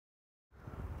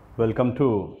Welcome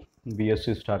to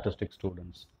BSc Statistics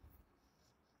students.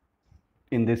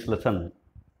 In this lesson,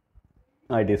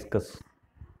 I discuss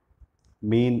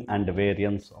mean and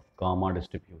variance of gamma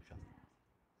distribution.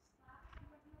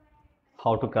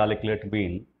 How to calculate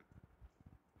mean?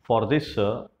 For this,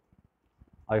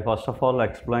 I first of all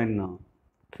explain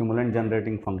cumulant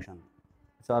generating function.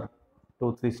 These are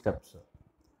 2-3 steps.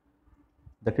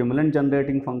 The cumulant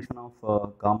generating function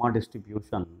of gamma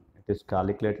distribution, it is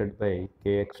calculated by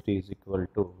kxt is equal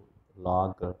to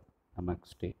log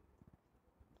mxt.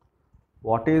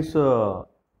 What is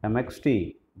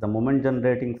mxt? The moment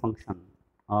generating function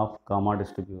of gamma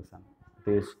distribution.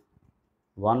 It is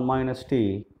 1 minus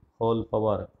t whole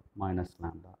power minus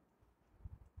lambda.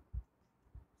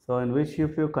 So, in which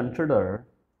if you consider,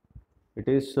 it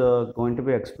is going to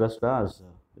be expressed as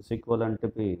is equivalent to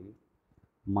be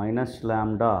minus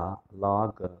lambda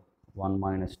log 1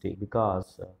 minus t,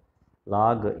 because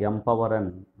log m power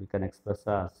n we can express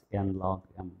as n log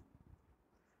m.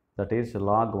 That is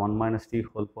log 1 minus t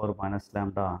whole power minus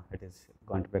lambda, it is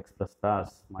going to be expressed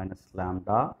as minus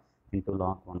lambda into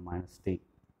log 1 minus t.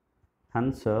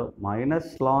 Hence,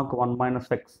 minus log 1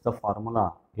 minus x, the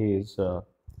formula is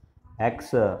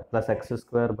x plus x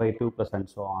square by 2 plus and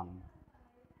so on.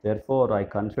 Therefore, I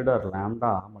consider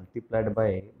lambda multiplied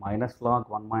by minus log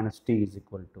 1 minus t is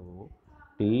equal to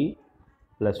t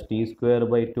plus t square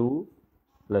by 2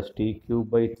 plus t cube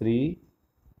by 3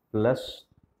 plus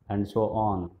and so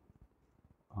on.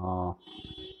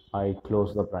 I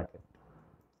close the bracket.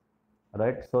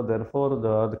 Right. So, therefore,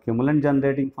 the cumulant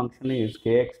generating function is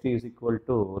kxt is equal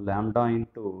to lambda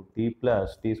into t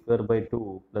plus t square by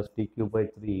 2 plus t cube by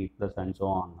 3 plus and so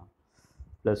on,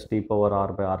 plus t power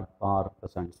r by r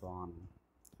plus and so on.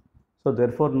 So,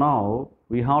 therefore, now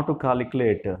we have to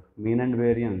calculate mean and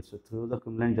variance through the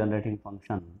cumulant generating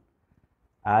function.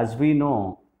 As we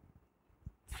know,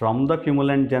 from the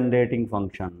cumulant generating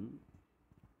function,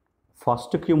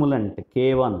 first cumulant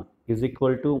k1 is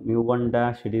equal to mu1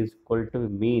 dash, it is equal to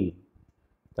mean.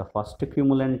 The first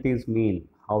cumulant is mean.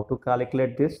 How to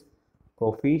calculate this?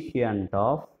 Coefficient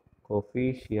of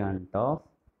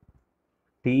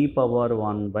t power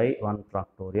 1 by 1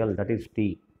 factorial, that is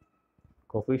t.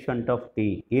 Coefficient of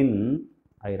t in,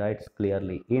 I write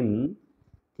clearly, in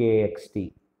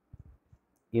kxt.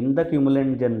 In the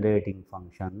cumulant generating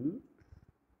function,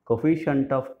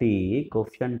 coefficient of t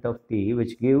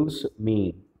which gives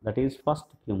mean, that is first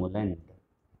cumulant.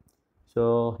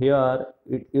 So, here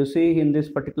you see in this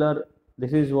particular,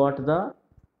 this is what the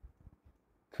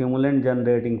cumulant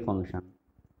generating function.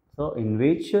 So, in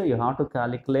which you have to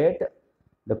calculate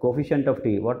the coefficient of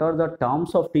t. What are the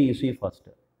terms of t? You see first,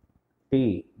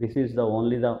 t, this is the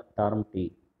only the term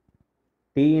t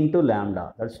into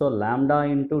lambda, that's so lambda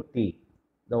into t.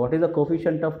 What is the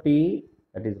coefficient of t?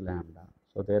 That is lambda.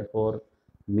 So, therefore,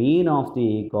 mean of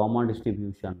the gamma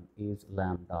distribution is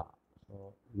lambda.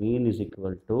 So, mean is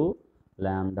equal to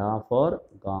lambda for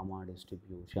gamma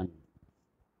distribution.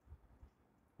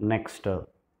 Next, so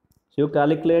you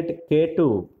calculate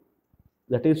k2,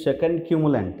 that is second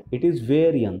cumulant. It is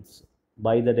variance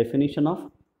by the definition of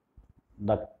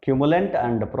the cumulant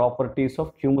and the properties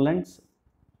of cumulants.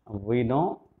 We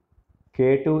know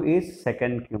k2 is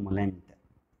second cumulant.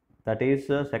 That is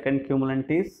second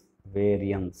cumulant is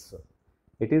variance.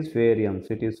 It is variance,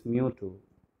 it is mu2.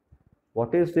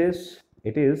 What is this?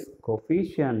 It is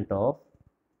coefficient of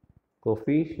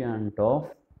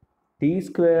t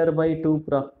square by 2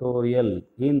 factorial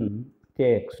in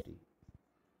kxt.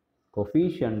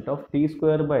 Coefficient of t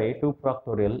square by 2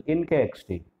 factorial in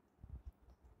kxt.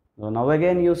 So, now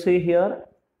again you see here,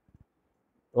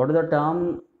 what is the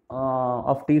term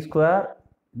of t square?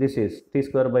 This is t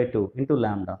square by 2 into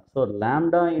lambda. So,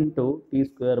 lambda into t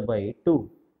square by 2.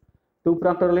 2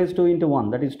 factorial is 2 into 1,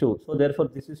 that is 2. So, therefore,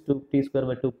 this is 2 t square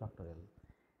by 2 factorial.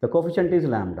 The coefficient is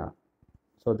lambda.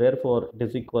 So, therefore, it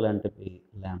is equivalent to be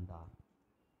lambda.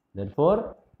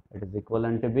 Therefore, it is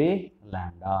equivalent to be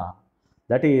lambda.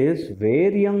 That is,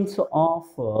 variance of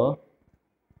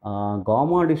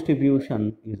gamma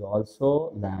distribution is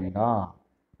also lambda.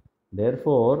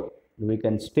 Therefore, we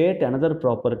can state another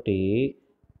property,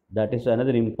 that is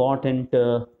another important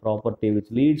property which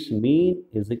leads mean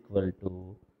is equal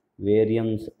to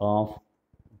variance of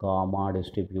gamma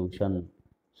distribution.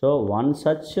 So, one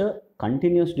such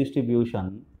continuous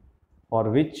distribution for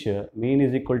which mean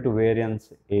is equal to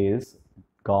variance is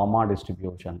gamma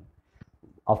distribution.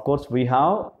 Of course, we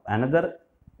have another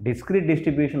discrete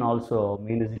distribution also,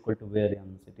 mean is equal to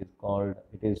variance. It is called,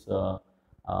 it is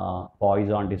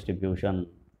Poisson distribution.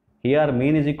 Here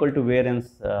mean is equal to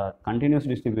variance, continuous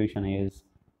distribution is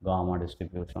gamma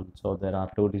distribution. So, there are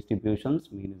two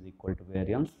distributions, mean is equal to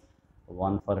variance.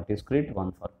 one for discrete,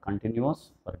 one for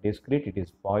continuous. For discrete it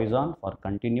is Poisson, for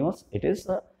continuous it is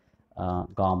a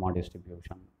gamma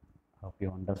distribution. Hope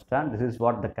you understand. This is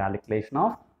what the calculation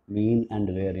of mean and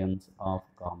variance of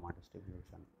gamma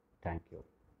distribution. Thank you.